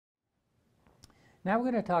Now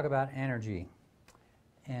we're going to talk about energy.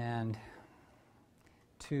 And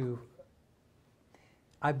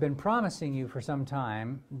I've been promising you for some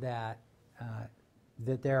time that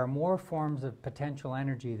that there are more forms of potential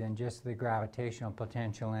energy than just the gravitational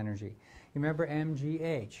potential energy. You remember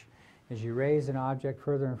MGH. As you raise an object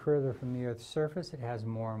further and further from the Earth's surface, it has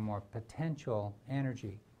more and more potential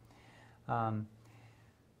energy.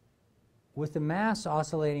 With the mass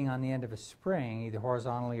oscillating on the end of a spring, either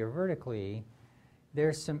horizontally or vertically,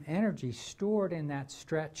 there's some energy stored in that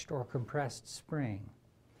stretched or compressed spring.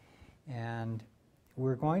 And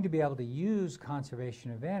we're going to be able to use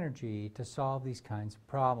conservation of energy to solve these kinds of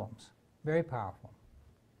problems. Very powerful.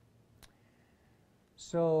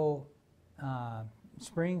 So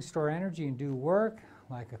springs store energy and do work,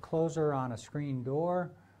 like a closer on a screen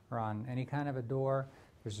door or on any kind of a door.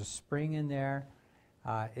 There's a spring in there.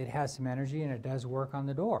 It has some energy and it does work on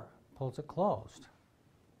the door, pulls it closed.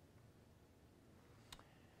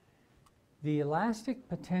 The elastic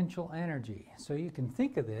potential energy, so you can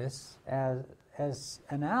think of this as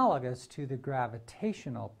analogous to the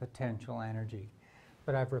gravitational potential energy.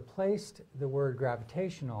 But I've replaced the word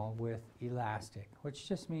gravitational with elastic, which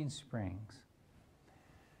just means springs.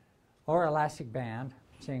 Or elastic band,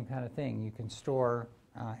 same kind of thing. You can store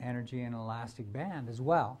energy in an elastic band as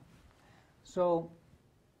well. So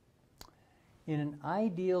in an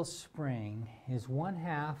ideal spring is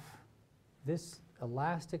 1/2, this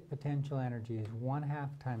elastic potential energy is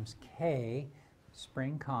 1/2 times K,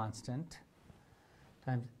 spring constant,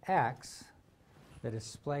 times X, the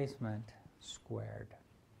displacement squared.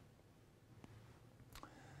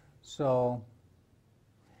 So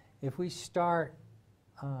if we start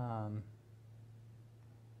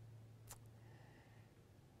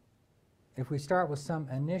with some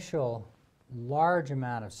initial large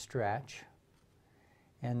amount of stretch,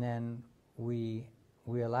 and then we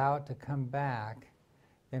allow it to come back,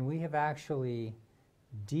 then we have actually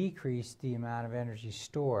decreased the amount of energy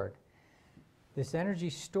stored. This energy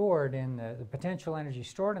stored in the potential energy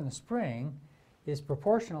stored in the spring is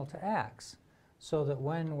proportional to X, so that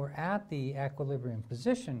when we're at the equilibrium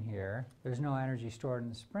position here, there's no energy stored in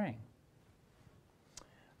the spring.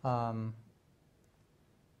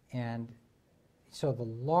 And so the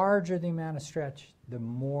larger the amount of stretch, the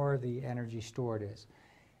more the energy stored is.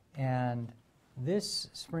 And this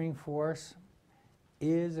spring force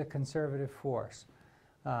is a conservative force.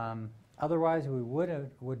 Otherwise, we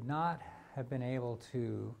would not have been able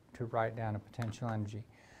to write down a potential energy.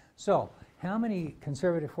 So, how many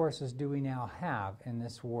conservative forces do we now have in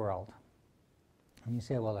this world? And you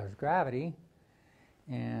say, well, there's gravity,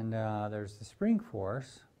 and there's the spring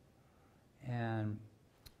force, and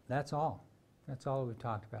that's all. That's all we've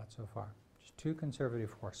talked about so far. Just 2 conservative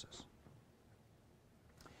forces.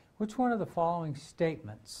 Which one of the following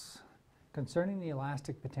statements concerning the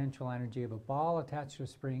elastic potential energy of a ball attached to a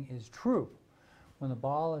spring is true when the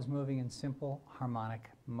ball is moving in simple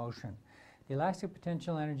harmonic motion? The elastic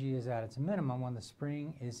potential energy is at its minimum when the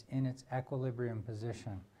spring is in its equilibrium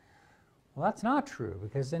position. Well, that's not true,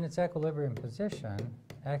 because in its equilibrium position,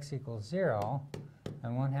 x equals 0,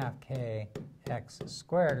 and 1/2 k x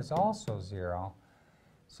squared is also 0.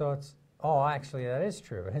 So it's, oh, actually that is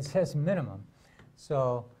true. It says minimum.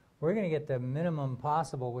 So we're going to get the minimum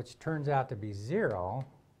possible, which turns out to be 0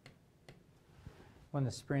 when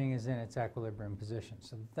the spring is in its equilibrium position.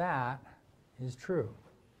 So that is true.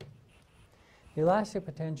 The elastic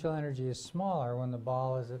potential energy is smaller when the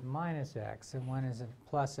ball is at minus x and when is at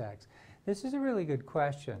plus x. This is a really good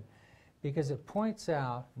question because it points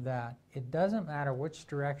out that it doesn't matter which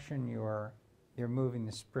direction you're moving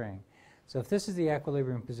the spring. So if this is the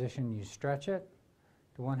equilibrium position, you stretch it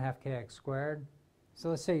to 1/2 kx squared. So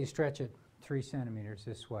let's say you stretch it 3 centimeters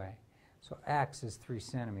this way. So x is 3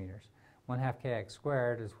 centimeters. 1/2 kx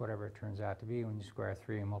squared is whatever it turns out to be when you square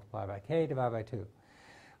 3 and multiply by k, divide by 2.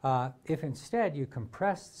 If instead you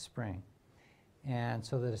compress the spring, and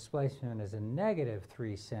so the displacement is a negative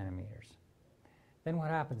 3 centimeters, then what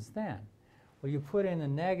happens then? Well, you put in the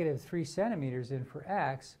negative 3 centimeters in for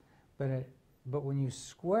x, but when you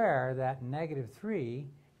square that negative 3,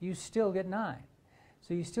 you still get 9.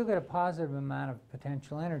 So you still get a positive amount of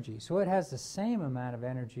potential energy. So it has the same amount of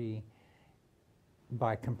energy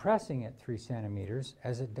by compressing it 3 centimeters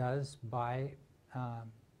as it does by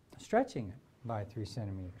stretching it by 3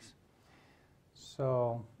 centimeters.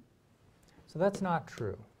 So that's not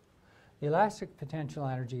true. The elastic potential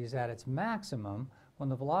energy is at its maximum when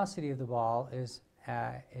the velocity of the ball is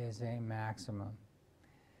a maximum.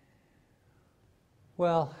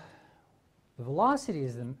 Well, the velocity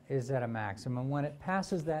is at a maximum when it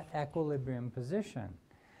passes that equilibrium position.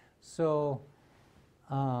 So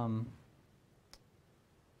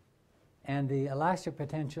and the elastic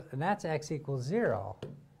potential, and that's x equals 0.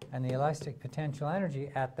 And the elastic potential energy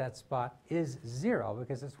at that spot is 0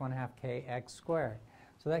 because it's 1/2 kx squared.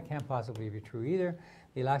 So that can't possibly be true either.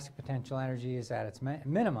 The elastic potential energy is at its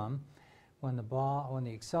minimum when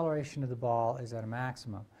the acceleration of the ball is at a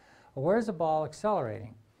maximum. Well, where's the ball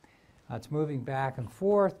accelerating? It's moving back and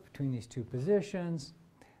forth between these two positions.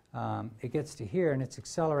 It gets to here and it's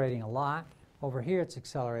accelerating a lot. Over here it's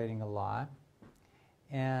accelerating a lot.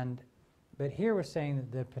 But here we're saying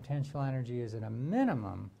that the potential energy is at a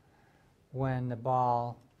minimum when the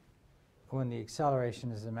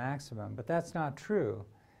acceleration is the maximum. But that's not true.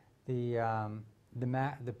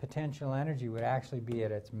 The potential energy would actually be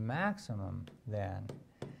at its maximum then,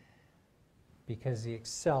 because the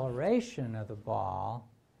acceleration of the ball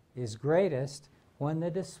is greatest when the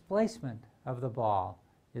displacement of the ball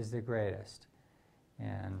is the greatest.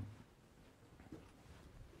 And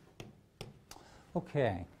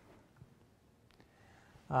okay,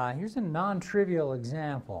 here's a non-trivial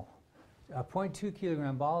example. A 0.2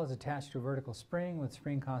 kilogram ball is attached to a vertical spring with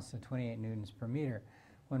spring constant 28 newtons per meter.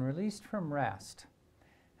 When released from rest,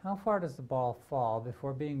 how far does the ball fall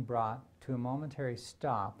before being brought to a momentary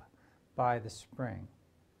stop by the spring?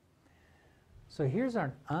 So here's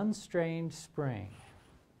our unstrained spring.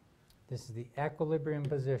 This is the equilibrium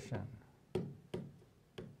position.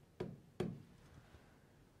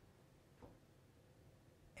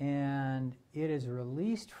 And it is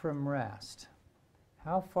released from rest.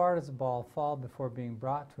 How far does the ball fall before being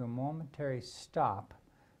brought to a momentary stop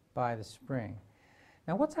by the spring?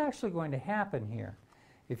 Now what's actually going to happen here?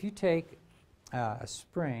 If you take a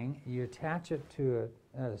spring, you attach it to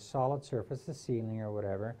a solid surface, the ceiling or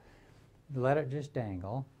whatever, let it just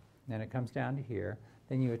dangle, then it comes down to here,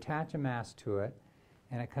 then you attach a mass to it,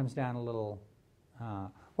 and it comes down a little,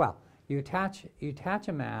 you attach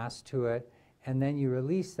a mass to it, and then you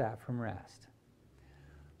release that from rest.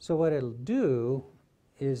 So what it'll do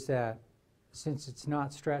is that since it's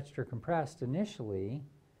not stretched or compressed initially,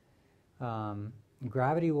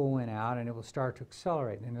 gravity will win out and it will start to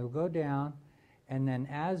accelerate, and it'll go down, and then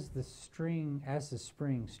as the spring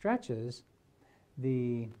stretches,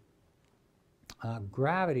 the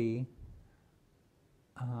gravity,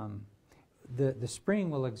 the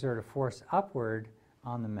spring will exert a force upward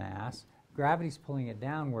on the mass. Gravity's pulling it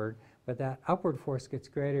downward, but that upward force gets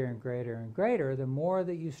greater and greater and greater the more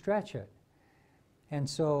that you stretch it. And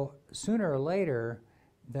so sooner or later,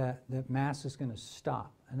 the mass is going to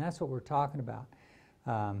stop. And that's what we're talking about.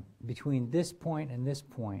 Between this point and this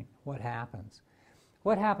point, what happens?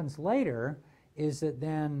 What happens later is that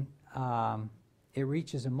then it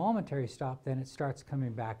reaches a momentary stop, then it starts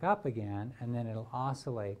coming back up again, and then it'll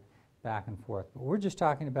oscillate back and forth. But we're just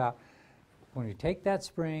talking about when you take that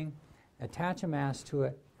spring, attach a mass to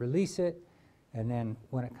it, release it, and then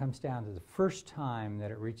when it comes down to the first time that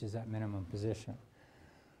it reaches that minimum position.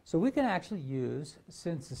 So we can actually use,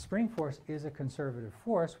 since the spring force is a conservative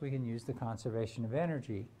force, we can use the conservation of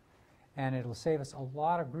energy, and it'll save us a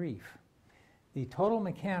lot of grief. The total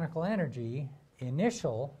mechanical energy,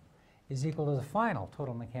 initial, is equal to the final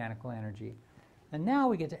total mechanical energy. And now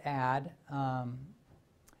we get to add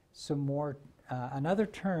another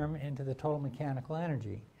term into the total mechanical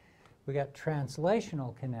energy. We got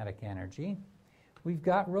translational kinetic energy. We've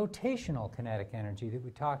got rotational kinetic energy that we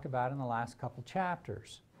talked about in the last couple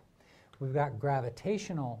chapters. We've got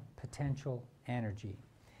gravitational potential energy.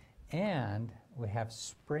 And we have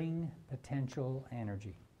spring potential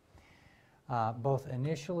energy, both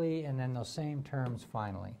initially and then those same terms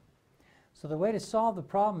finally. So the way to solve the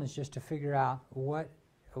problem is just to figure out what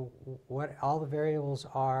all the variables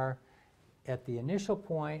are at the initial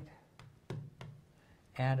point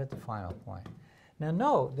and at the final point. Now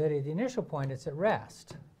note that at the initial point it's at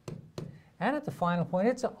rest, and at the final point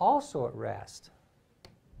it's also at rest.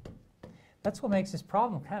 That's what makes this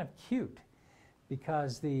problem kind of cute,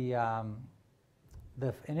 because the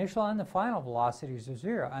initial and the final velocities are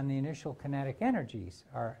 0, and the initial kinetic energies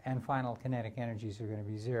and final kinetic energies are going to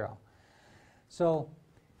be 0. So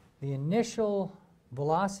the initial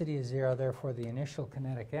velocity is 0, therefore the initial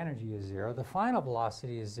kinetic energy is 0. The final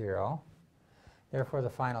velocity is 0, therefore the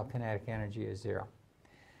final kinetic energy is 0.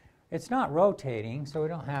 It's not rotating, so we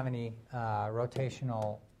don't have any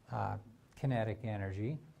rotational kinetic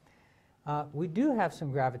energy. We do have some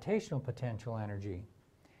gravitational potential energy,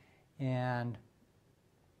 and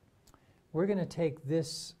we're going to take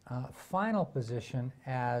this final position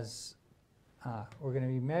as we're going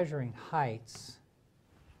to be measuring heights,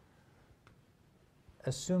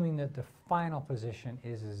 assuming that the final position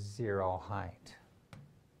is a 0 height.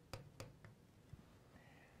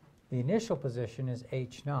 The initial position is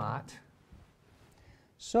h naught.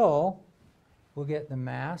 So we'll get the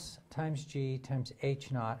mass times g times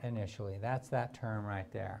h naught initially. That's that term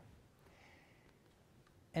right there.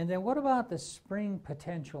 And then what about the spring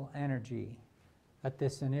potential energy at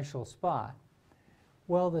this initial spot?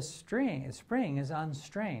 Well, the spring is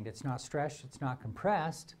unstrained. It's not stretched, it's not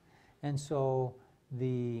compressed, and so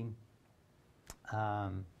the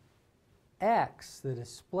x, the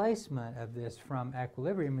displacement of this from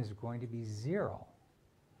equilibrium, is going to be 0.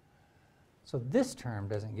 So this term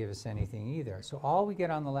doesn't give us anything either. So all we get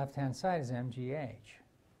on the left-hand side is mgh.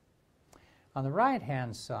 On the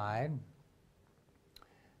right-hand side,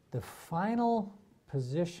 the final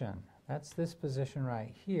position, that's this position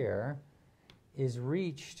right here, is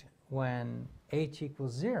reached when h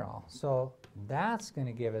equals 0. So that's going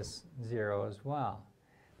to give us 0 as well,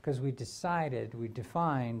 because we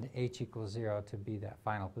defined h equals 0 to be that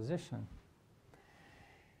final position.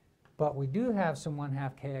 But we do have some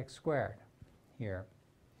 1/2 kx squared here.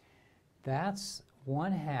 That's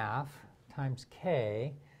 1/2 times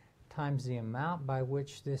k times the amount by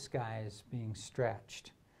which this guy is being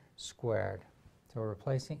stretched squared. So we're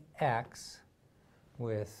replacing x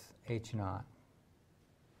with h naught.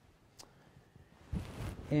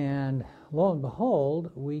 And lo and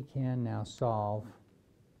behold, we can now solve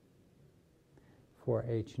for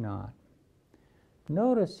h naught.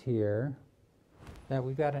 Notice here that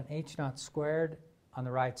we've got an h naught squared on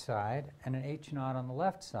the right side and an h naught on the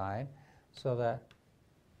left side, so that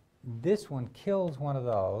this one kills one of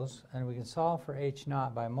those, and we can solve for h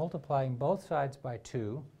naught by multiplying both sides by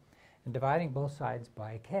 2 and dividing both sides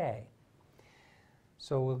by k.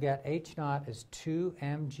 So we'll get h naught is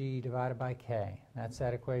 2mg divided by k. That's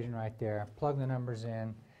that equation right there. Plug the numbers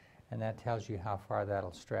in, and that tells you how far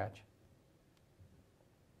that'll stretch.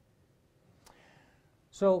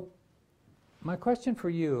 So my question for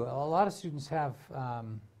you, a lot of students have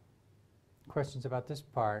questions about this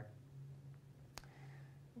part.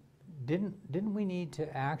 Didn't we need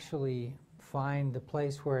to actually find the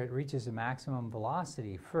place where it reaches a maximum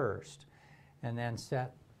velocity first, and then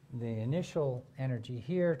set the initial energy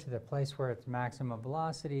here to the place where it's maximum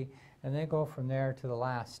velocity, and then go from there to the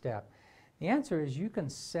last step? The answer is you can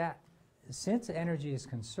set, since energy is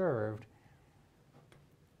conserved,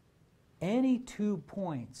 any 2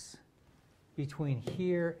 points between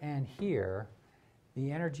here and here,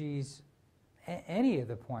 the energies, any of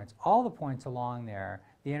the points, all the points along there,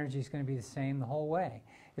 the energy is going to be the same the whole way.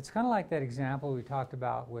 It's kind of like that example we talked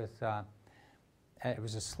about with, it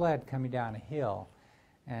was a sled coming down a hill,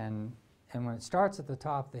 and when it starts at the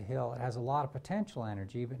top of the hill, it has a lot of potential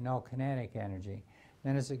energy but no kinetic energy.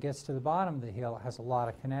 Then as it gets to the bottom of the hill, it has a lot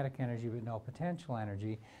of kinetic energy but no potential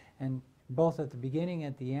energy, and both at the beginning,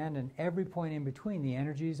 at the end, and every point in between, the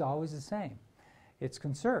energy is always the same. It's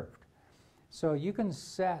conserved. So you can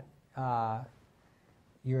set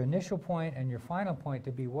your initial point and your final point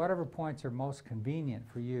to be whatever points are most convenient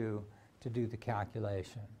for you to do the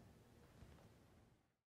calculation.